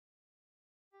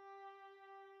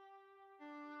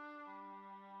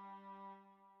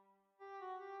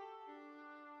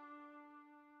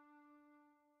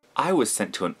I was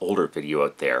sent to an older video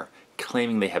out there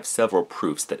claiming they have several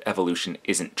proofs that evolution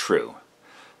isn't true.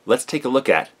 Let's take a look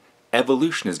at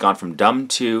evolution has gone from dumb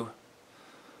to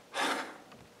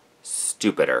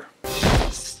stupider.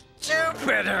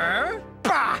 Stupider?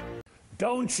 Bah!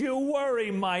 Don't you worry,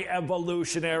 my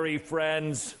evolutionary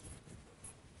friends.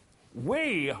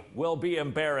 We will be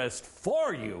embarrassed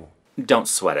for you. Don't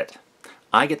sweat it.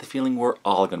 I get the feeling we're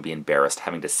all going to be embarrassed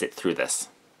having to sit through this.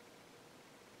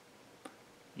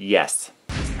 Yes.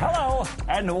 Hello,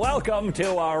 and welcome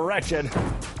to Wretched.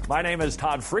 My name is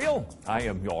Todd Friel. I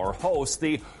am your host.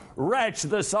 The Wretch,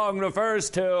 the song refers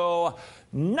to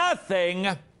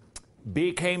nothing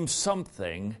became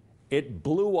something. It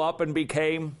blew up and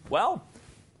became, well,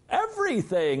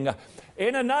 everything.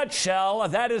 In a nutshell,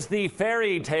 that is the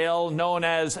fairy tale known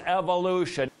as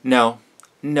evolution. No,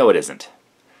 it isn't.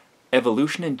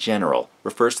 Evolution in general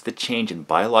refers to the change in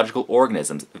biological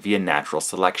organisms via natural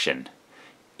selection.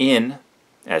 In,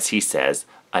 as he says,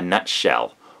 a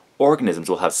nutshell, organisms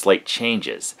will have slight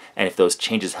changes, and if those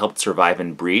changes help survive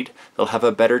and breed, they'll have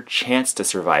a better chance to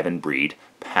survive and breed,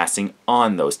 passing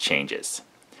on those changes.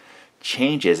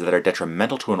 Changes that are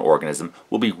detrimental to an organism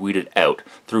will be weeded out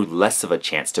through less of a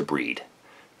chance to breed.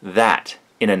 That,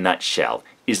 in a nutshell,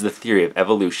 is the theory of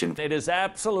evolution. It is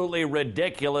absolutely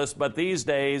ridiculous, but these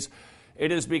days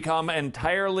it has become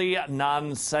entirely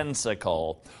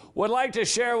nonsensical. Would like to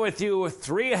share with you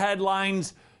 3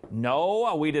 headlines.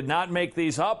 No, we did not make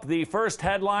these up. The first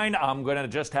headline, I'm going to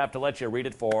just have to let you read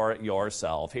it for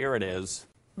yourself. Here it is.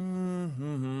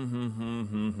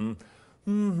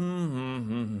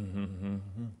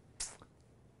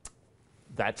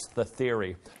 That's the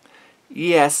theory.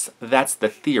 Yes, that's the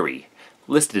theory,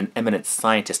 listed in eminent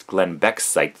scientist Glenn Beck's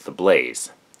site, The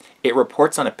Blaze. It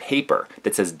reports on a paper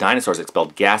that says dinosaurs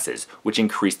expelled gases which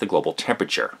increased the global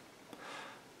temperature.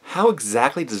 How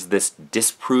exactly does this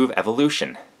disprove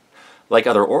evolution? Like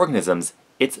other organisms,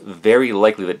 it's very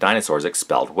likely that dinosaurs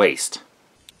expelled waste.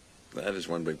 That is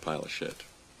one big pile of shit.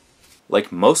 Like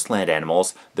most land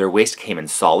animals, their waste came in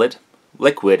solid,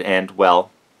 liquid, and,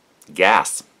 well,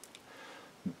 gas.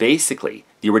 Basically,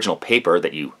 the original paper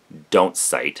that you don't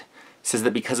cite says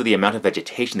that because of the amount of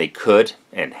vegetation they could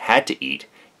and had to eat,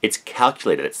 it's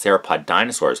calculated that sauropod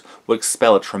dinosaurs would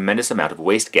expel a tremendous amount of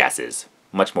waste gases,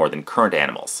 much more than current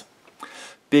animals.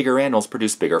 Bigger animals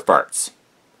produce bigger farts.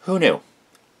 Who knew?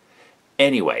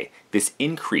 Anyway, this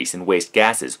increase in waste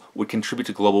gases would contribute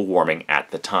to global warming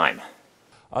at the time.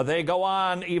 They go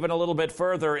on even a little bit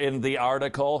further in the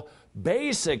article.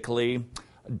 Basically,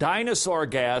 dinosaur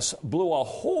gas blew a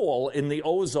hole in the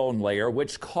ozone layer,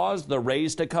 which caused the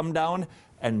rays to come down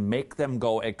and make them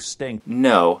go extinct.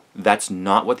 No, that's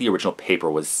not what the original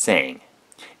paper was saying.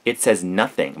 It says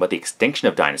nothing about the extinction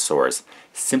of dinosaurs,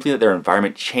 simply that their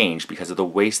environment changed because of the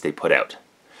waste they put out.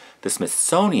 The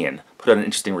Smithsonian put out an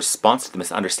interesting response to the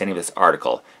misunderstanding of this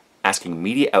article, asking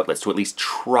media outlets to at least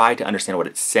try to understand what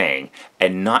it's saying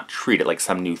and not treat it like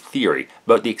some new theory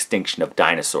about the extinction of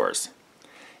dinosaurs.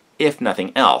 If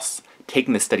nothing else,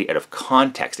 taking the study out of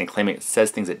context and claiming it says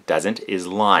things it doesn't is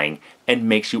lying and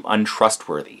makes you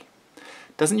untrustworthy.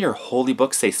 Doesn't your holy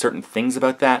book say certain things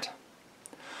about that?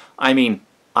 I mean,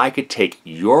 I could take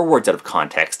your words out of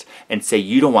context and say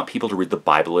you don't want people to read the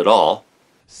Bible at all.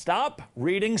 Stop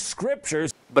reading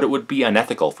scriptures. But it would be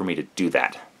unethical for me to do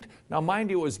that. Now, mind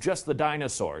you, it was just the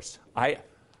dinosaurs.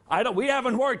 We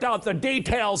haven't worked out the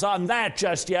details on that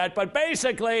just yet, but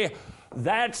basically,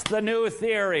 that's the new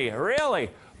theory. Really?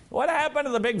 What happened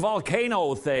to the big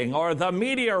volcano thing or the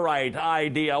meteorite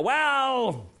idea?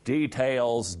 Well,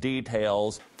 details.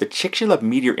 The Chicxulub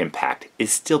meteor impact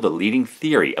is still the leading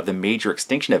theory of the major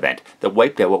extinction event that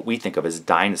wiped out what we think of as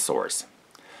dinosaurs.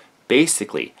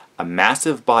 Basically, a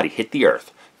massive body hit the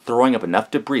Earth, throwing up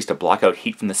enough debris to block out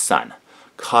heat from the sun,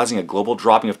 causing a global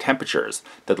dropping of temperatures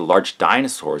that the large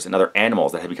dinosaurs and other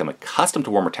animals that had become accustomed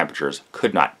to warmer temperatures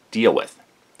could not deal with.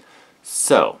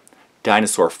 So,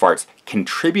 dinosaur farts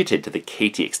contributed to the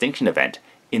KT extinction event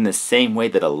in the same way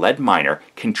that a lead miner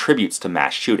contributes to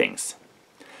mass shootings.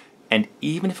 And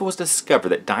even if it was discovered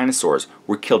that dinosaurs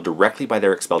were killed directly by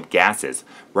their expelled gases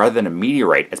rather than a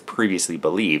meteorite as previously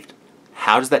believed,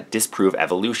 how does that disprove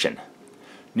evolution?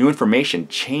 New information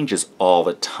changes all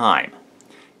the time.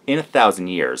 In 1,000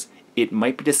 years, it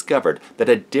might be discovered that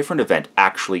a different event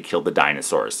actually killed the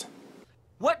dinosaurs.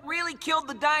 What really killed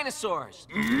the dinosaurs?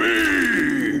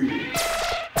 Me!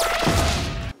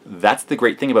 That's the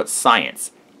great thing about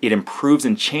science. It improves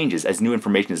and changes as new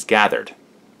information is gathered.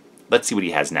 Let's see what he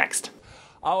has next.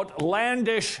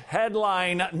 Outlandish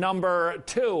headline number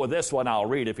 2. This one I'll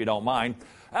read if you don't mind.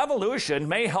 Evolution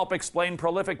may help explain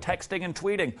prolific texting and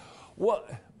tweeting. What?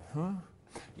 Huh?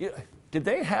 Did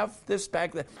they have this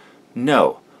back then?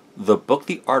 No, the book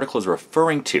the article is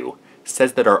referring to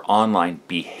says that our online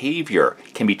behavior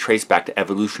can be traced back to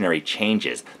evolutionary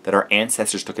changes that our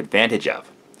ancestors took advantage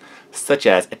of, such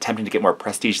as attempting to get more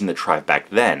prestige in the tribe back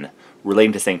then,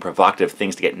 relating to saying provocative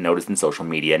things to get noticed in social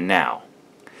media now.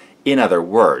 In other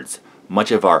words,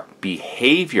 much of our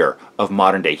behavior of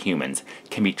modern-day humans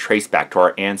can be traced back to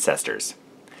our ancestors.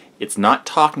 It's not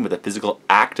talking about the physical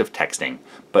act of texting,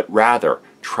 but rather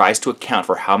tries to account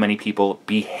for how many people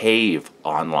behave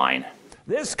online.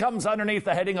 This comes underneath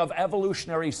the heading of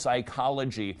evolutionary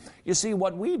psychology. You see,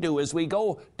 what we do is we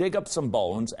go dig up some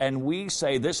bones and we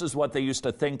say this is what they used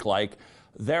to think like,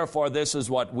 therefore this is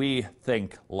what we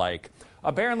think like.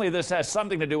 Apparently this has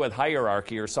something to do with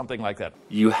hierarchy or something like that.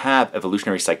 You have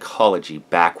evolutionary psychology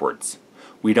backwards.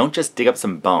 We don't just dig up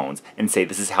some bones and say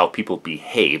this is how people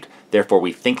behaved, therefore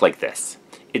we think like this.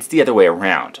 It's the other way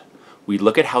around. We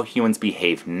look at how humans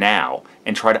behave now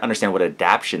and try to understand what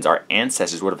adaptations our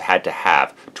ancestors would have had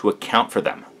to account for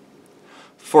them.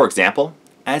 For example,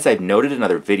 as I've noted in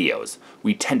other videos,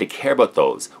 we tend to care about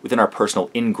those within our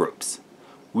personal in-groups.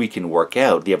 We can work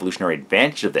out the evolutionary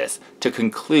advantage of this to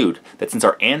conclude that since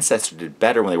our ancestors did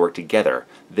better when they worked together,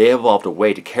 they evolved a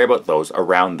way to care about those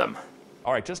around them.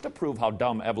 All right, just to prove how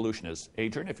dumb evolution is,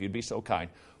 Adrian, if you'd be so kind.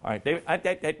 All right, David,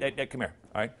 come here.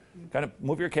 All right, kind of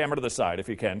move your camera to the side if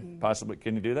you can. Possibly,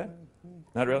 can you do that?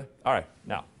 Not really? All right,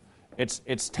 now,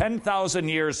 it's 10,000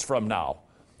 years from now,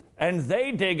 and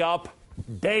they dig up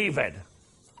David.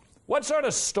 What sort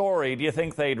of story do you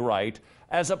think they'd write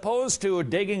as opposed to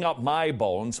digging up my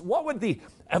bones? What would the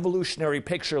evolutionary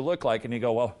picture look like? And you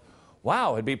go, well,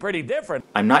 wow, it'd be pretty different.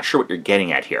 I'm not sure what you're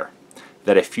getting at here.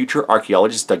 That if future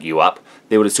archaeologists dug you up,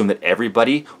 they would assume that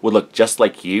everybody would look just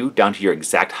like you down to your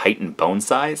exact height and bone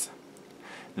size?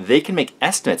 They can make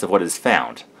estimates of what is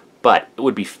found, but it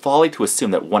would be folly to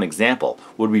assume that one example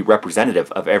would be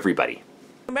representative of everybody.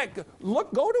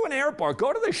 Look, go to an airport,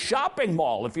 go to the shopping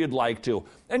mall if you'd like to.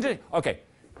 And just, okay,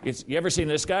 you ever seen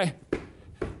this guy?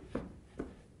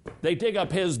 They dig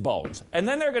up his bones, and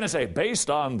then they're going to say, based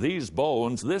on these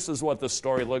bones, this is what the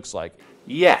story looks like.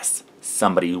 Yes,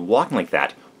 somebody walking like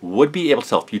that would be able to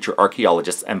tell future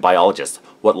archaeologists and biologists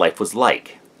what life was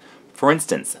like. For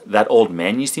instance, that old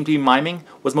man you seem to be miming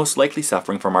was most likely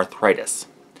suffering from arthritis.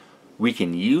 We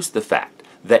can use the fact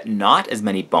that not as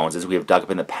many bones as we have dug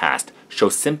up in the past show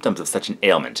symptoms of such an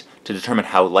ailment to determine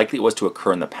how likely it was to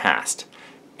occur in the past,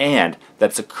 and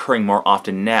that it's occurring more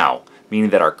often now,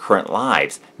 meaning that our current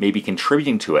lives may be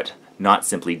contributing to it, not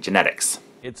simply genetics.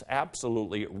 It's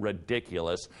absolutely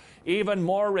ridiculous. Even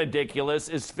more ridiculous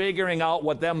is figuring out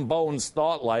what them bones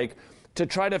thought like to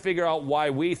try to figure out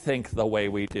why we think the way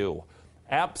we do.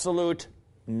 Absolute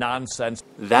nonsense.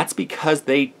 That's because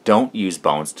they don't use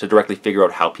bones to directly figure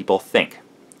out how people think.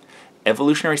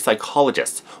 Evolutionary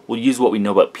psychologists will use what we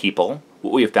know about people,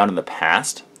 what we have found in the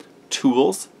past,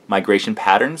 tools, migration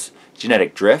patterns,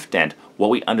 genetic drift, and what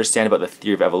we understand about the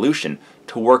theory of evolution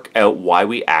to work out why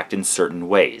we act in certain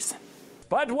ways.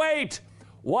 But wait!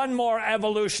 One more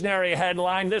evolutionary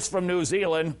headline, this from New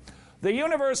Zealand. The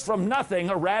universe from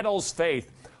nothing rattles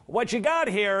faith. What you got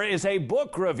here is a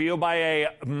book review by a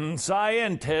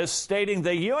scientist stating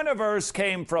the universe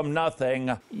came from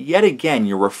nothing. Yet again,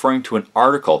 you're referring to an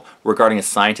article regarding a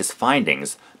scientist's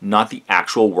findings, not the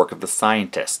actual work of the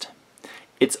scientist.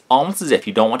 It's almost as if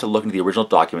you don't want to look into the original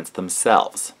documents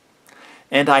themselves.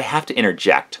 And I have to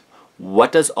interject.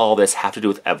 What does all this have to do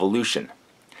with evolution?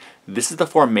 This is the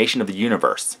formation of the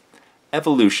universe.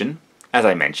 Evolution, as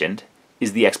I mentioned,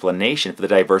 is the explanation for the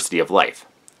diversity of life.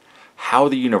 How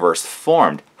the universe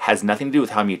formed has nothing to do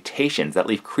with how mutations that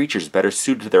leave creatures better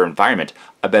suited to their environment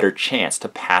a better chance to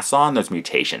pass on those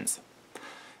mutations.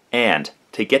 And,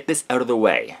 to get this out of the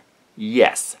way,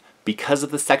 yes, because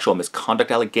of the sexual misconduct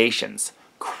allegations,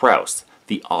 Krauss,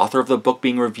 the author of the book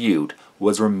being reviewed,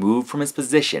 was removed from his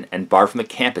position and barred from the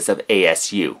campus of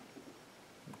ASU.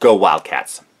 Go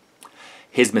Wildcats!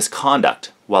 His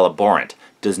misconduct, while abhorrent,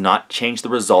 does not change the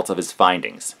results of his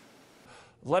findings.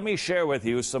 Let me share with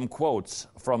you some quotes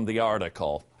from the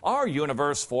article. Our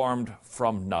universe formed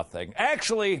from nothing.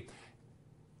 Actually,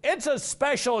 it's a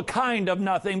special kind of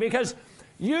nothing because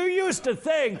you used to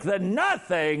think that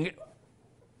nothing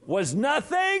was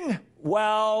nothing.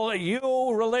 Well,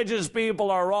 you religious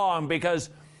people are wrong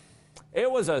because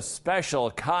it was a special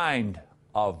kind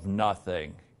of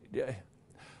nothing.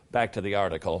 Back to the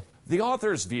article. The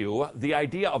author's view, the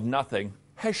idea of nothing,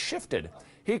 has shifted.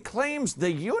 He claims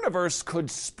the universe could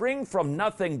spring from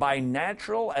nothing by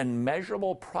natural and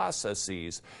measurable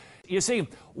processes. You see,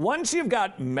 once you've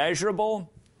got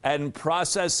measurable and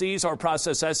processes or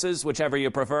processes, whichever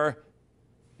you prefer,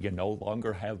 you no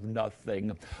longer have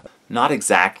nothing. Not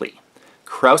exactly.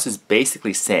 Krauss is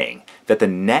basically saying that the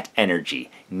net energy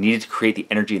needed to create the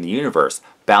energy in the universe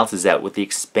balances out with the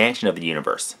expansion of the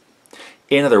universe.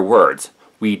 In other words,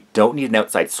 we don't need an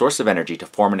outside source of energy to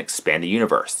form and expand the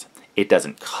universe. It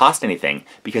doesn't cost anything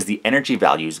because the energy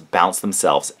values balance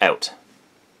themselves out.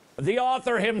 The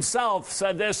author himself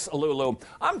said this, Lulu.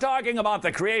 I'm talking about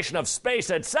the creation of space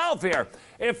itself here.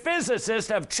 If physicists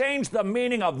have changed the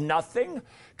meaning of nothing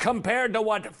compared to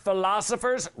what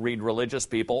philosophers, read religious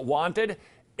people, wanted,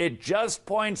 it just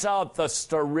points out the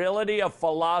sterility of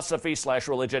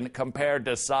philosophy/religion compared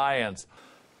to science.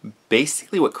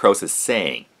 Basically what Krauss is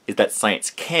saying is that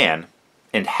science can,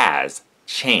 and has,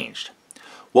 changed.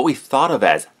 What we thought of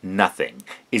as nothing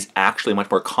is actually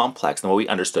much more complex than what we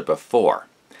understood before.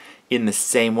 In the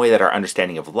same way that our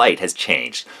understanding of light has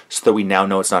changed, so that we now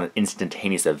know it's not an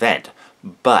instantaneous event,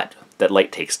 but that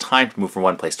light takes time to move from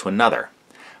one place to another.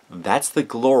 That's the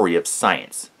glory of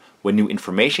science. When new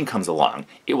information comes along,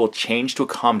 it will change to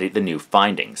accommodate the new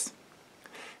findings.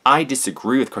 I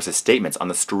disagree with Krauss's statements on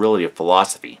the sterility of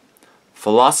philosophy.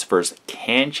 Philosophers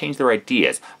can change their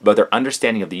ideas about their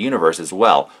understanding of the universe as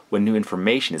well when new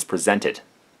information is presented.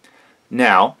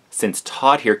 Now, since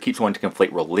Todd here keeps wanting to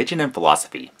conflate religion and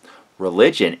philosophy,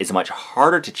 religion is much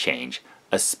harder to change,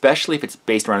 especially if it's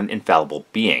based around an infallible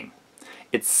being.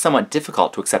 It's somewhat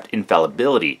difficult to accept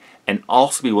infallibility and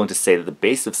also be willing to say that the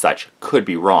basis of such could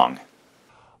be wrong.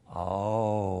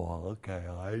 Oh, okay,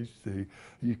 I see.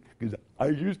 Because I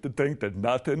used to think that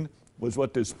nothing was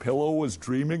what this pillow was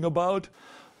dreaming about.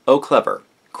 Oh, clever,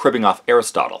 cribbing off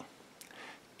Aristotle.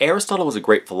 Aristotle was a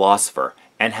great philosopher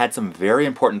and had some very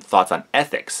important thoughts on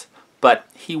ethics, but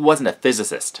he wasn't a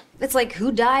physicist. It's like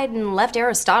who died and left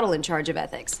Aristotle in charge of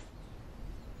ethics?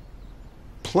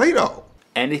 Plato.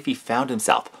 And if he found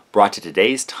himself brought to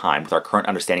today's time with our current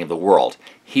understanding of the world,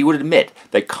 he would admit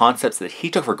that concepts that he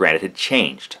took for granted had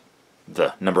changed.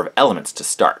 The number of elements to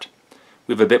start.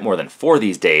 We have a bit more than 4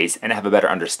 these days and have a better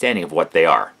understanding of what they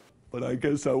are. But I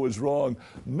guess I was wrong.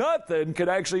 Nothing could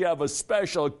actually have a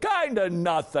special kind of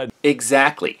nothing.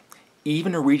 Exactly.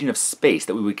 Even a region of space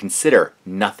that we would consider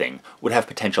nothing would have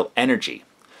potential energy.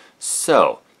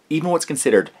 So, even what's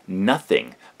considered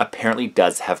nothing apparently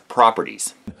does have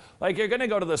properties. Like you're going to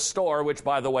go to the store, which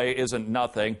by the way isn't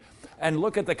nothing, and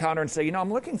look at the counter and say, you know,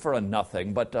 I'm looking for a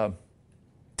nothing, but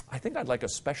I think I'd like a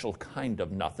special kind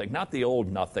of nothing. Not the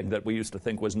old nothing that we used to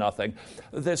think was nothing.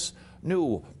 This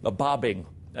new bobbing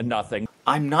nothing.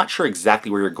 I'm not sure exactly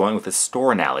where you're going with this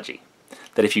store analogy.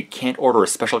 That if you can't order a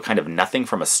special kind of nothing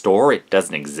from a store, it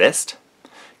doesn't exist?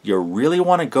 You really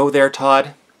want to go there,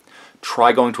 Todd?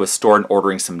 Try going to a store and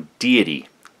ordering some deity.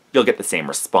 You'll get the same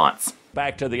response.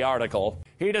 Back to the article.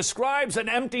 He describes an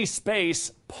empty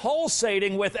space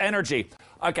pulsating with energy.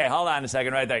 Okay, hold on a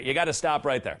second right there. You got to stop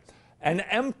right there. An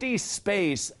empty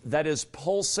space that is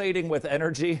pulsating with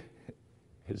energy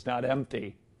is not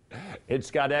empty.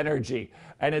 It's got energy,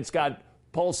 and it's got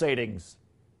pulsatings.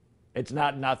 It's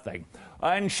not nothing.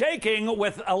 And shaking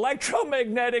with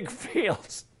electromagnetic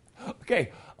fields.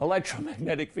 Okay,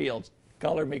 electromagnetic fields.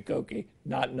 Color me kooky,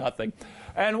 not nothing.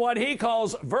 And what he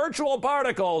calls virtual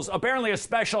particles, apparently a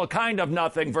special kind of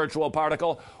nothing virtual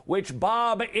particle, which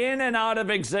bob in and out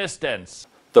of existence.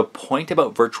 The point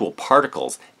about virtual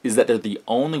particles is that they're the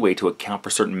only way to account for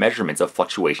certain measurements of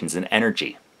fluctuations in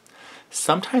energy.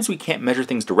 Sometimes we can't measure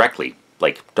things directly,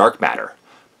 like dark matter,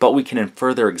 but we can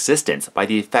infer their existence by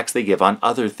the effects they give on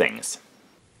other things.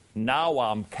 Now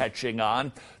I'm catching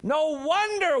on. No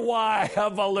wonder why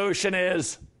evolution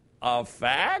is a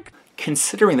fact.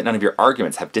 Considering that none of your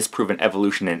arguments have disproven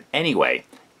evolution in any way,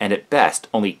 and at best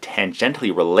only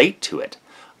tangentially relate to it,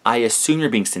 I assume you're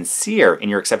being sincere in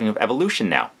your accepting of evolution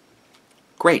now.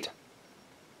 Great.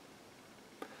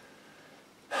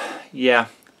 Yeah,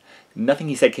 nothing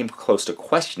he said came close to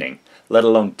questioning, let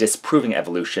alone disproving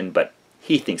evolution, but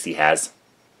he thinks he has.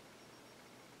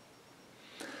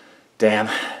 Damn,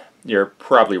 you're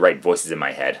probably right, voices in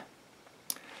my head.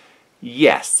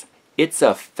 Yes, it's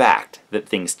a fact that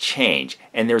things change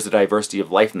and there's a diversity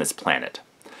of life on this planet.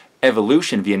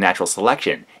 Evolution via natural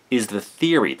selection is the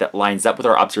theory that lines up with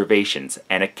our observations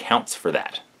and accounts for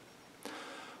that.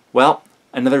 Well,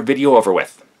 another video over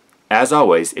with. As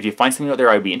always, if you find something out there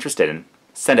I'd be interested in,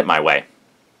 send it my way.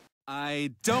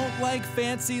 I don't like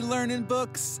fancy learning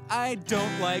books. I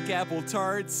don't like apple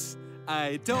tarts.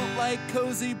 I don't like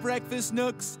cozy breakfast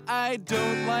nooks. I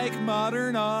don't like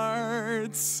modern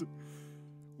arts.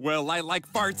 Well, I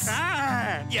like farts.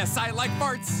 Ah! Yes, I like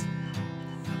farts.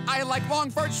 I like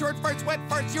long farts, short farts, wet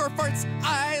farts, your farts.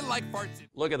 I like farts.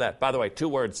 Look at that. By the way, 2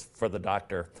 words for the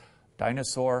doctor.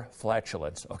 Dinosaur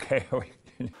flatulence. Okay,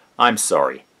 I'm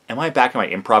sorry. Am I back in my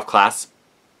improv class?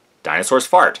 Dinosaurs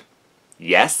fart.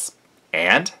 Yes,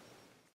 and?